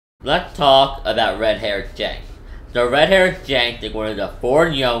Let's talk about red-haired Shanks. So red-haired Shanks is one of the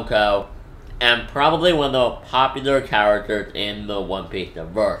foreign Yonko, and probably one of the popular characters in the One Piece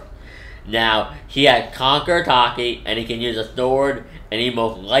verse. Now, he had conquered Haki, and he can use a sword, and he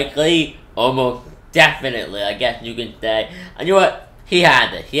most likely, almost definitely, I guess you can say, and you know what? He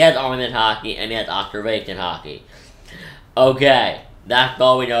had this. He has Armament Haki, and he has Observation Haki. Okay, that's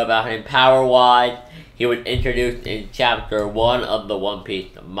all we know about him power-wise. He was introduced in chapter 1 of the One Piece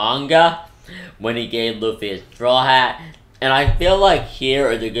manga, when he gave Luffy his straw hat, and I feel like here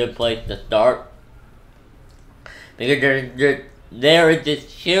is a good place to start, because there is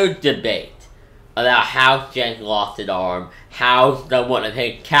this huge debate about how Shanks lost his arm, how someone of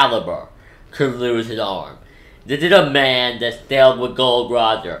his caliber could lose his arm. This is a man that sailed with Gold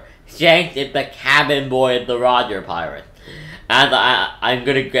Roger. Shanks is the cabin boy of the Roger Pirates. And I'm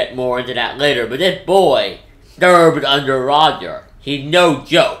gonna get more into that later, but this boy served under Roger. He's no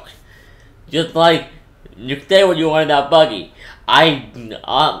joke. Just like, you say what you want about Buggy.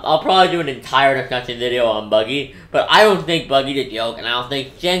 I'll probably do an entire discussion video on Buggy, but I don't think Buggy's a joke, and I don't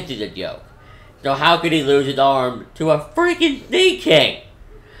think Shanks is a joke. So how could he lose his arm to a freaking Sea King?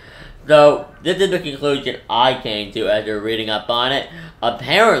 So, this is the conclusion I came to after reading up on it.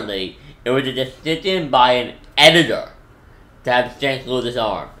 Apparently, it was a decision by an editor to have Shanks lose his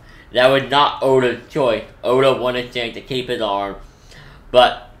arm. That was not Oda's choice. Oda wanted Shanks to keep his arm,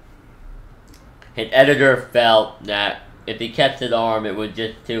 but his editor felt that if he kept his arm, it was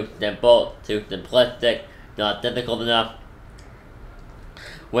just too simple, too simplistic, not difficult enough.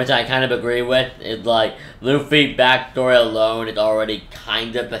 Which I kind of agree with. It's like, Luffy's backstory alone is already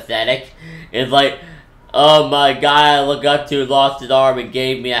kind of pathetic. It's like, oh, my guy I look up to lost his arm and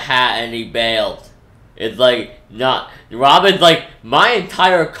gave me a hat and he bailed. It's like, not... Robin's like, my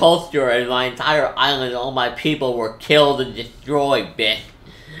entire culture and my entire island and all my people were killed and destroyed, bitch.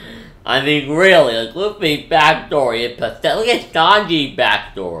 I mean, really, like, Luffy's backstory is pathetic. Look at Sanji's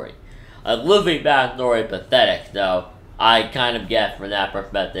backstory. Like, Luffy's backstory is pathetic, so I kind of guess from that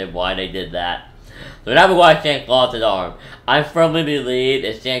perspective why they did that. So that was why Shanks lost his arm. I firmly believe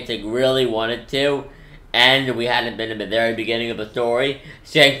if Shanks had really wanted to, and we hadn't been in the very beginning of the story,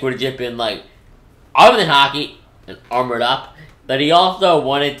 Shanks would have just been like, armored in Haki, and armored up, but he also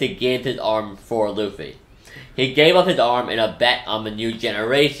wanted to give his arm for Luffy. He gave up his arm in a bet on the new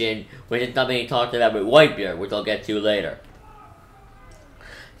generation, which is something he talked about with Whitebeard, which I'll get to later.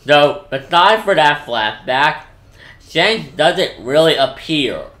 So, aside for that flashback, Shanks doesn't really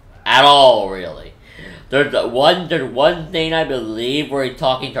appear at all, really. There's one thing I believe where he's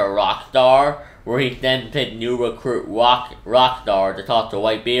talking to Rockstar, where he sends his new recruit Rockstar to talk to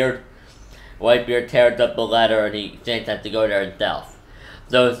Whitebeard. Whitebeard tears up the letter and Shanks has to go there himself.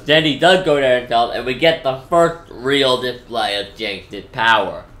 So then he does go there himself, and we get the first real display of Shanks'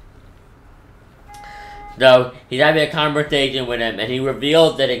 power. So he's having a conversation with him, and he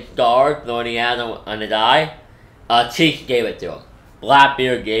reveals that his scars, the one he has on his eye, Cheeks gave it to him.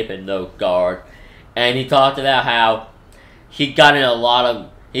 Blackbeard gave him those scars, and he talked about how he'd been in a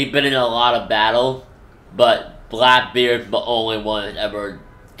lot of battles, but Blackbeard's the only one that ever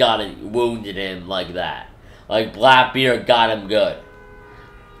wounded him like that. Like, Blackbeard got him good.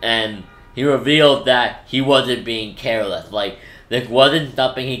 And he revealed that he wasn't being careless. Like, this wasn't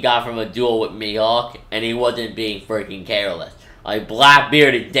something he got from a duel with Mihawk, and he wasn't being freaking careless. Like,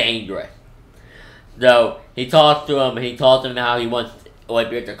 Blackbeard is dangerous. So, he talked to him, and he told him how he wants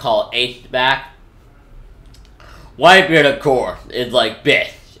Whitebeard to call Ace back. Whitebeard, of course, is like,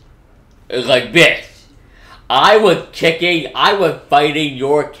 bitch. It's like, bitch. I was fighting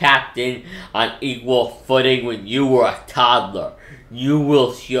your captain on equal footing when you were a toddler. You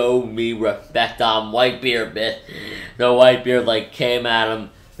will show me respect on Whitebeard, bitch. So Whitebeard, like, came at him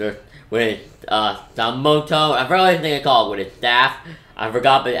with Samoto. I forgot what thing I called it, with his staff. I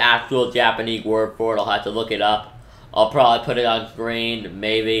forgot the actual Japanese word for it. I'll have to look it up. I'll probably put it on screen,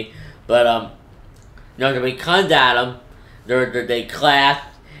 maybe. But, when he comes at him, they clash,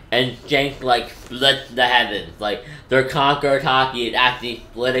 and Shanks, like, splits the heavens. Like, their conquered Haki is actually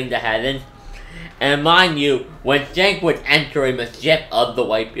splitting the heavens. And mind you, when Shanks was entering the ship of the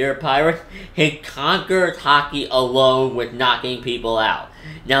Whitebeard pirates, his conquered Haki alone was knocking people out.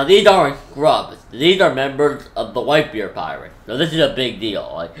 Now, these aren't scrubs. These are members of the Whitebeard pirates. So this is a big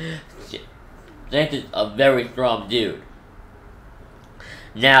deal. Like, Shanks is a very strong dude.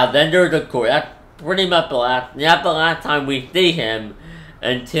 Now, then there's a court. That's pretty much the last time we see him,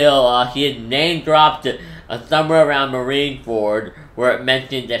 until he had name dropped somewhere around Marineford, where it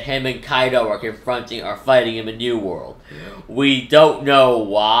mentioned that him and Kaido are fighting in the New World. We don't know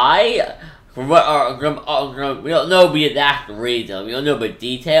why we don't know the exact reason, we don't know the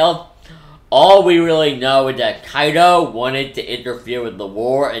details. All we really know is that Kaido wanted to interfere with the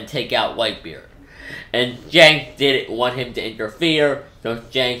war and take out Whitebeard. And Shanks didn't want him to interfere, so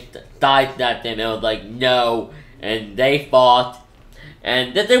Shanks sidestepped him and was like, no, and they fought.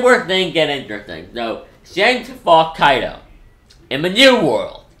 And this is where things get interesting. So, Shanks fought Kaido in the New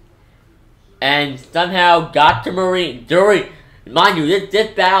World, and somehow got to Marine during, mind you,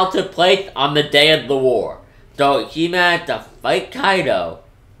 this battle took place on the day of the war. So he managed to fight Kaido,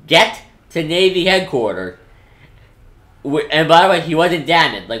 get to Navy headquarters, and by the way, he wasn't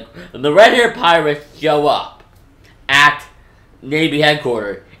damaged. Like, when the red-haired pirates show up at Navy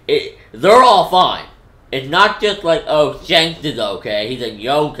headquarters, they're all fine. It's not just like, oh, Shanks is okay, he's a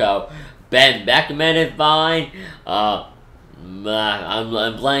Yonko. Ben Beckman is fine. I'm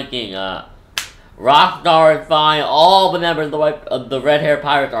blanking. Rockstar is fine. All the members of the red-haired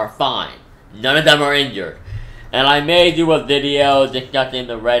pirates are fine. None of them are injured. And I may do a video discussing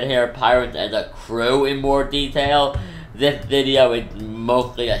the red-haired pirates as a crew in more detail. This video is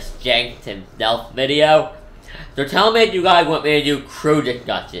mostly a Shanks himself video. So tell me if you guys want me to do crew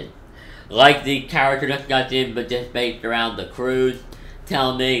discussion. Like the character discussion, but just based around the crews.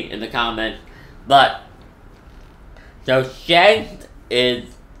 Tell me in the comments. But, so Shanks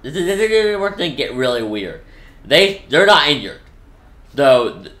is, this is where things get really weird. They're not injured.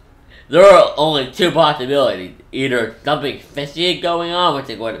 So, there are only two possibilities. Either something fishy going on, which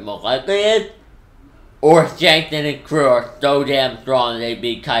is what it most likely is, or Shanks and his crew are so damn strong they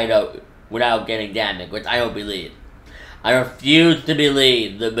beat Kaido without getting damaged, which I don't believe. I refuse to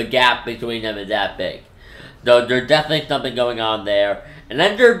believe the gap between them is that big. So there's definitely something going on there. And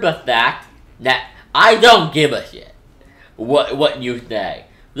then there's the fact that I don't give a shit what you say.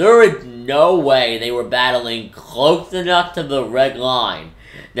 There is no way they were battling close enough to the red line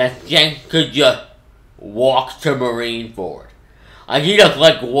that Shanks could just walk to Marineford. Like, he just,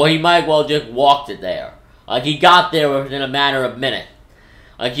 like, well, he might well just walked it there. Like, he got there within a matter of minutes.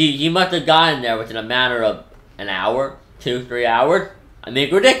 Like, he must have gotten there within a matter of an hour, 2-3 hours. I mean,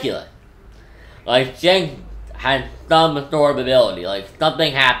 it's ridiculous. Like, Shanks had some sort of ability. Like,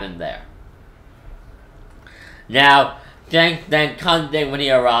 something happened there. Now, Shanks then comes in when he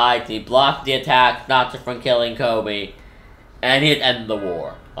arrives. He blocks the attack, stops it from killing Kobe, and he ends the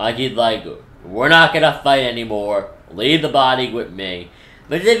war. Like, he's like, we're not gonna fight anymore. Leave the body with me.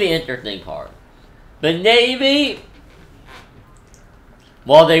 But this is the interesting part. The Navy,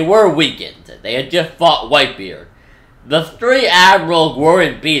 well, they were weakened. They had just fought Whitebeard. The three admirals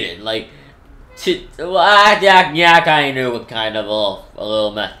weren't beaten. Like, Akainu was kind of a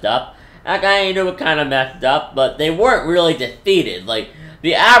little messed up. Akainu was kind of messed up, but they weren't really defeated. Like,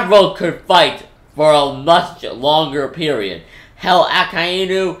 the admiral could fight for a much longer period. Hell,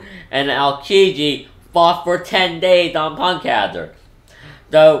 Akainu and Aokiji fought for 10 days on Punk Hazard.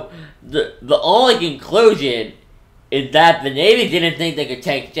 So, the only conclusion is that the Navy didn't think they could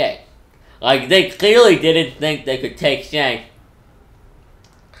take Shanks. Like, they clearly didn't think they could take Shanks.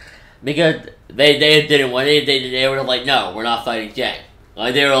 Because they didn't want it. They were like, no, we're not fighting Shanks.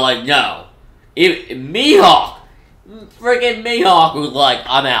 Like, they were like, no. Mihawk! Freaking Mihawk was like,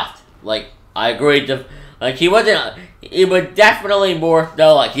 I'm out. Like, I agreed to... Like, he was definitely more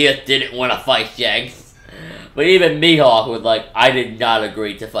so, like, he just didn't want to fight Shanks. But even Mihawk was like, I did not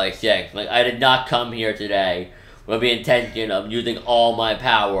agree to fight Shanks. Like, I did not come here today with the intention of using all my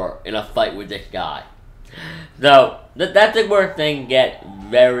power in a fight with this guy. So, that's where things get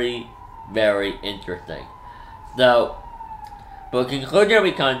very, very interesting. So, but conclusion of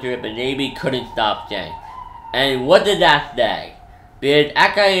the country, the Navy couldn't stop Shanks. And what did that say? Because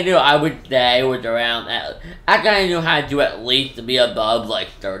Akainu, I would say, was around... Akainu had to at least be above, like,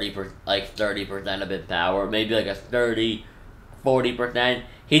 30% of his power. Maybe, like, a 40%.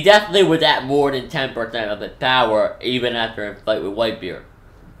 He definitely was at more than 10% of his power, even after a fight with Whitebeard.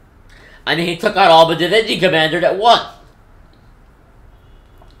 I mean, he took out all the division commanders at once.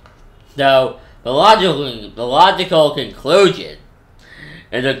 So, the logical conclusion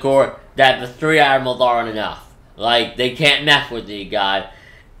is, of course, that the three admirals aren't enough. Like, they can't mess with these guys.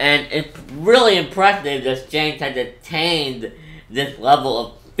 And it's really impressive that Shanks has attained this level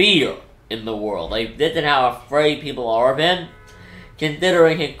of fear in the world. Like, this is how afraid people are of him.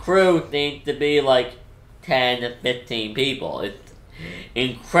 Considering his crew seems to be like 10 to 15 people. It's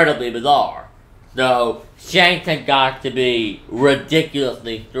incredibly bizarre. So, Shanks has got to be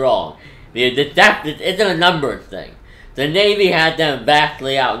ridiculously strong. This isn't a numbers thing. The Navy had them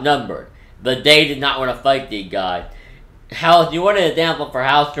vastly outnumbered. But they did not want to fight these guys. If you want an example for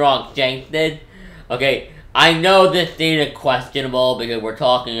how strong Shanks did? Okay, I know this scene is questionable because we're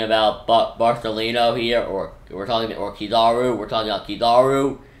talking about Barcelino here, or we're talking about Kizaru. We're talking about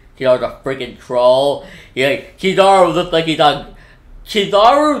Kizaru. Kizaru's a freaking troll. Kizaru looks like he's on.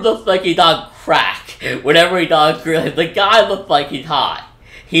 Kizaru looks like he's on crack. Whenever he does, really, the guy looks like he's high.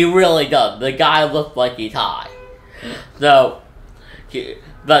 He really does. The guy looks like he's high. So,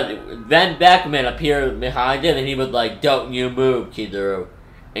 but then Beckman appeared behind him, and he was like, "Don't you move, Kizaru."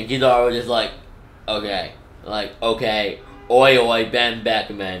 And Kizaru was just like, "Okay." Like, okay, oi, Ben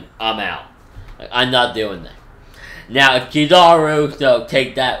Beckman, I'm out. Like, I'm not doing that. Now, if Kizaru, so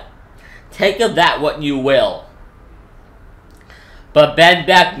take of that what you will. But Ben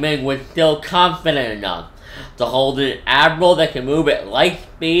Beckman was still confident enough to hold an admiral that can move at light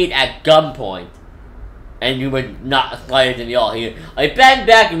speed at gunpoint. And he was not the slightest in the all. Ben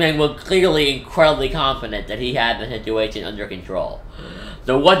Beckman was clearly incredibly confident that he had the situation under control.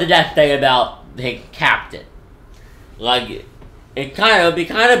 So what did that say about his captain? Like, it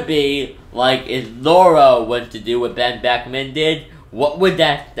would be like if Zoro was to do what Ben Beckman did, what would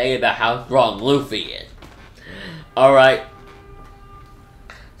that say about how strong Luffy is? Alright.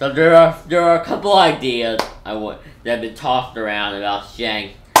 So there are a couple ideas that have been tossed around about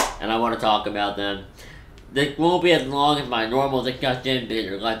Shanks, and I want to talk about them. This won't be as long as my normal discussion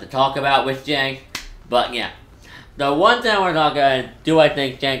because I'd like to talk about with Shanks, but yeah. The one thing I want to talk about is, do I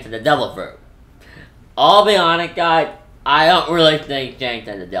think Shanks is a devil fruit? I'll be honest, guys, I don't really think Shanks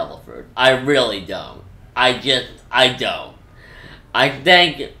is a devil fruit. I really don't. I don't. I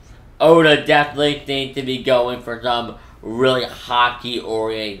think Oda definitely seems to be going for some really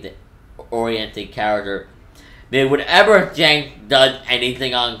hockey-oriented character. I mean, whenever Shanks does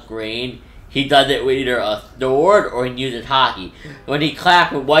anything on screen, he does it with either a sword or he uses hockey. When he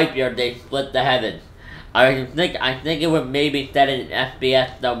claps with Whitebeard, they split the heavens. I think it would maybe set in an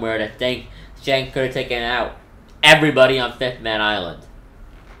SBS somewhere to think Shanks could have taken out everybody on Fifth Man Island.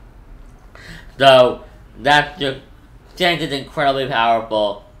 So, that's just... Shanks is incredibly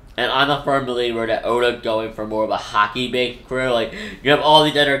powerful, and I'm a firm believer that Oda's going for more of a hockey-based career. Like, you have all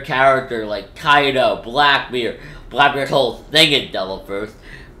these other characters like Kaido, Blackbeard. Blackbeard's whole thing is devil fruit.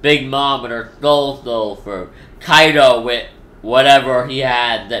 Big Mom with her soul fruit. Kaido with whatever he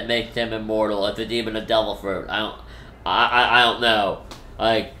had that makes him immortal, if it's even a devil fruit. I don't know.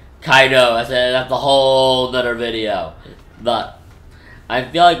 Like, Kaido, that's a whole nother video. But I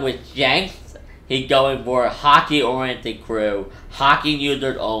feel like with Shanks, he's going for a hockey-oriented crew, hockey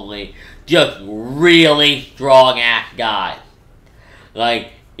users only, just really strong-ass guys.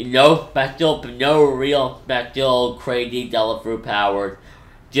 Like, no real special crazy devil fruit powers.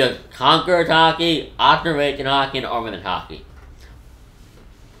 Just conqueror hockey, observation hockey, and armament hockey.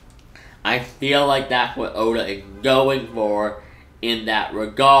 I feel like that's what Oda is going for in that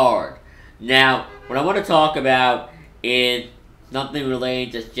regard. Now, what I want to talk about is something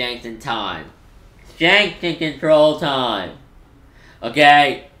related to Shanks and time. Shanks can control time.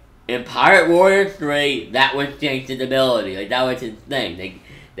 Okay? In Pirate Warriors 3, that was Shanks' ability. Like, that was his thing.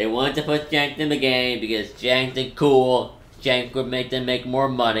 They wanted to put Shanks in the game because Shanks is cool. Shanks would make them make more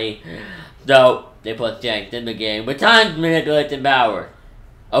money. So, they put Shanks in the game with time manipulation powers.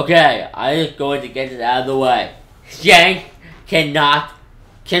 Okay, I'm just going to get this out of the way. Shanks cannot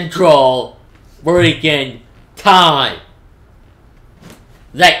control freaking time.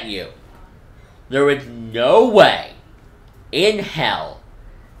 Thank you. There is no way in hell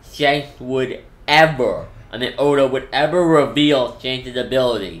Shanks would ever, Oda would ever reveal Shanks'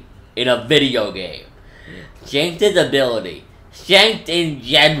 ability in a video game. Shanks' ability. Shanks in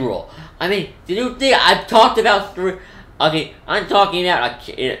general. Did you think I've talked about I'm talking about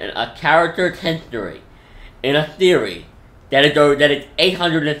a character's history in a theory that is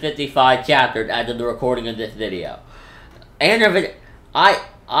 855 chapters as of the recording of this video. And I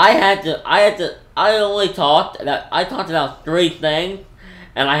talked about 3 things,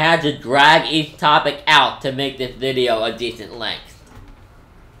 and I had to drag each topic out to make this video a decent length.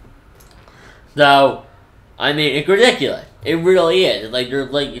 So, it's ridiculous. It really is.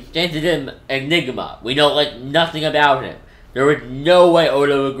 Shanks is an enigma. We know, nothing about him. There is no way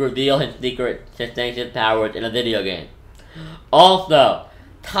Oda would reveal his secret Shanks' powers in a video game. Also,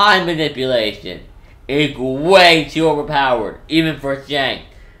 time manipulation is way too overpowered, even for Shanks.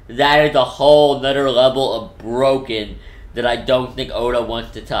 That is a whole nother level of broken that I don't think Oda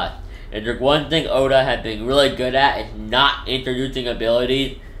wants to touch. And there's one thing Oda has been really good at is not introducing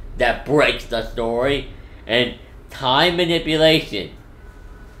abilities that breaks the story. And time manipulation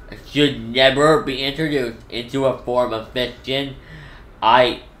should never be introduced into a form of fiction.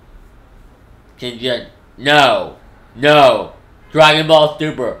 I can just... No. Dragon Ball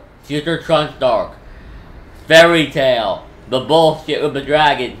Super. Future Trunks Dark. fairy tale. The bullshit with the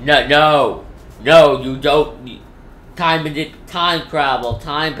dragon. No, you don't. Time travel,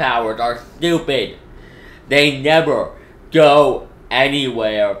 time powers are stupid. They never go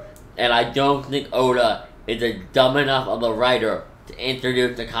anywhere, and I don't think Oda is a dumb enough of a writer to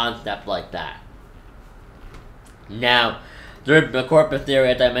introduce a concept like that. Now, the corpus theory,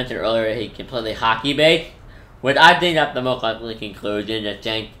 as I mentioned earlier, he completely hockey-based, which I think that's the most likely conclusion, that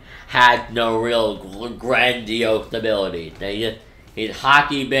Shanks has no real grandiose abilities. He's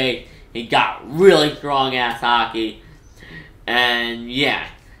hockey-based, he got really strong-ass hockey, and yeah.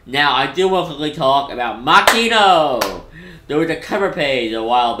 Now, I do want to quickly talk about Makino! There was a cover page a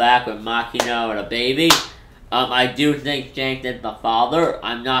while back with Makino and a baby. I do think Shanks is the father.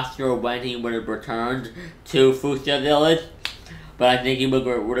 I'm not sure when he would have returned to Fuchsia Village, but I think he would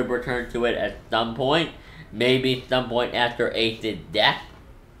have returned to it at some point. Maybe some point after Ace's death.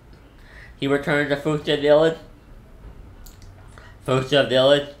 He returned to Fuchsia Village.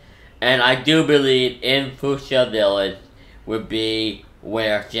 And I do believe in Fuchsia Village would be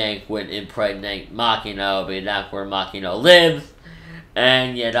where Shanks would impregnate Makino, because that's where Makino lives.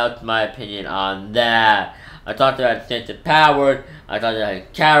 And yeah, that's my opinion on that. I talked about sense of power, I talked about his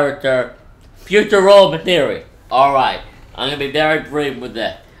character, future role of the theory. Alright, I'm gonna be very brief with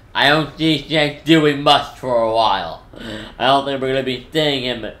this. I don't see Shanks doing much for a while. I don't think we're gonna be seeing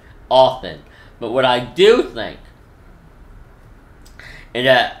him often. But what I do think is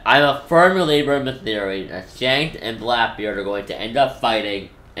that I'm a firm believer in the theory that Shanks and Blackbeard are going to end up fighting,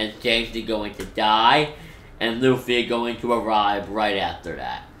 and Shanks is going to die, and Luffy is going to arrive right after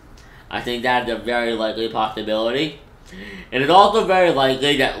that. I think that is a very likely possibility. And it's also very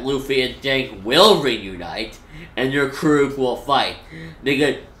likely that Luffy and Shanks will reunite, and their crews will fight.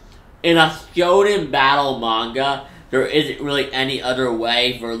 Because in a shonen battle manga, there isn't really any other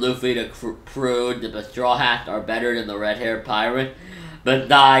way for Luffy to prove that the Straw Hats are better than the red-haired pirates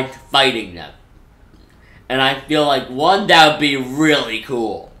besides fighting them. And I feel like, one, that would be really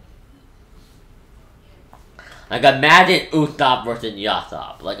cool. Like, imagine Usopp versus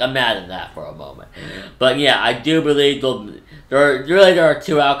Yasopp. Like, imagine that for a moment. But yeah, I do believe there are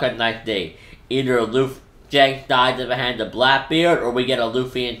two outcomes I see. Either Shanks dies at the hands of Blackbeard, or we get a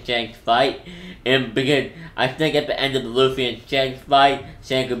Luffy and Shanks fight. And because I think at the end of the Luffy and Shanks fight,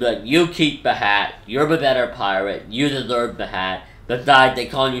 Shanks will be like, you keep the hat, you're the better pirate, you deserve the hat. Besides, they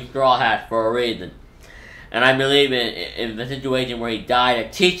call you Straw Hats for a reason. And I believe in the situation where he died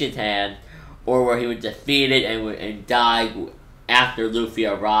at Teach's hand, or where he was defeated and died after Luffy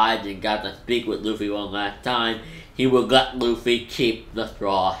arrived and got to speak with Luffy one last time, he would let Luffy keep the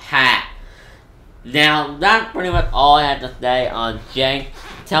Straw Hat. Now, that's pretty much all I have to say on Shanks.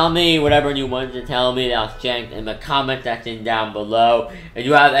 Tell me whatever you wanted to tell me about Shanks in the comment section down below. If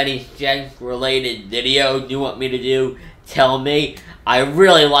you have any Shanks-related videos you want me to do, tell me. I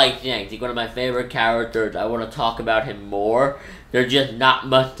really like Shanks. He's one of my favorite characters. I want to talk about him more. There's just not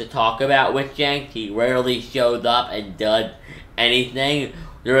much to talk about with Shanks. He rarely shows up and does anything.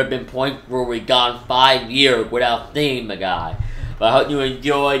 There have been points where we've gone 5 years without seeing the guy. But I hope you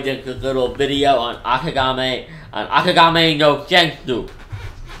enjoyed this little video on Akagame no Shanks.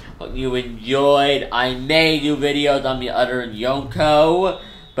 Hope you enjoyed. I may do videos on the other Yonko,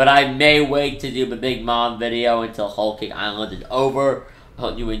 but I may wait to do the Big Mom video until Whole Cake Island is over. I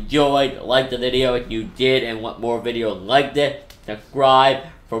hope you enjoyed. Like the video if you did and want more videos like this. Subscribe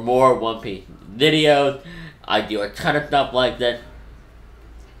for more One Piece videos. I do a ton of stuff like this.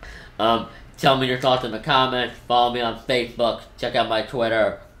 Tell me your thoughts in the comments. Follow me on Facebook. Check out my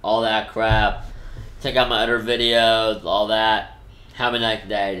Twitter. All that crap. Check out my other videos. All that. Have a nice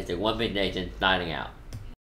day. This is One Piece Nation signing out.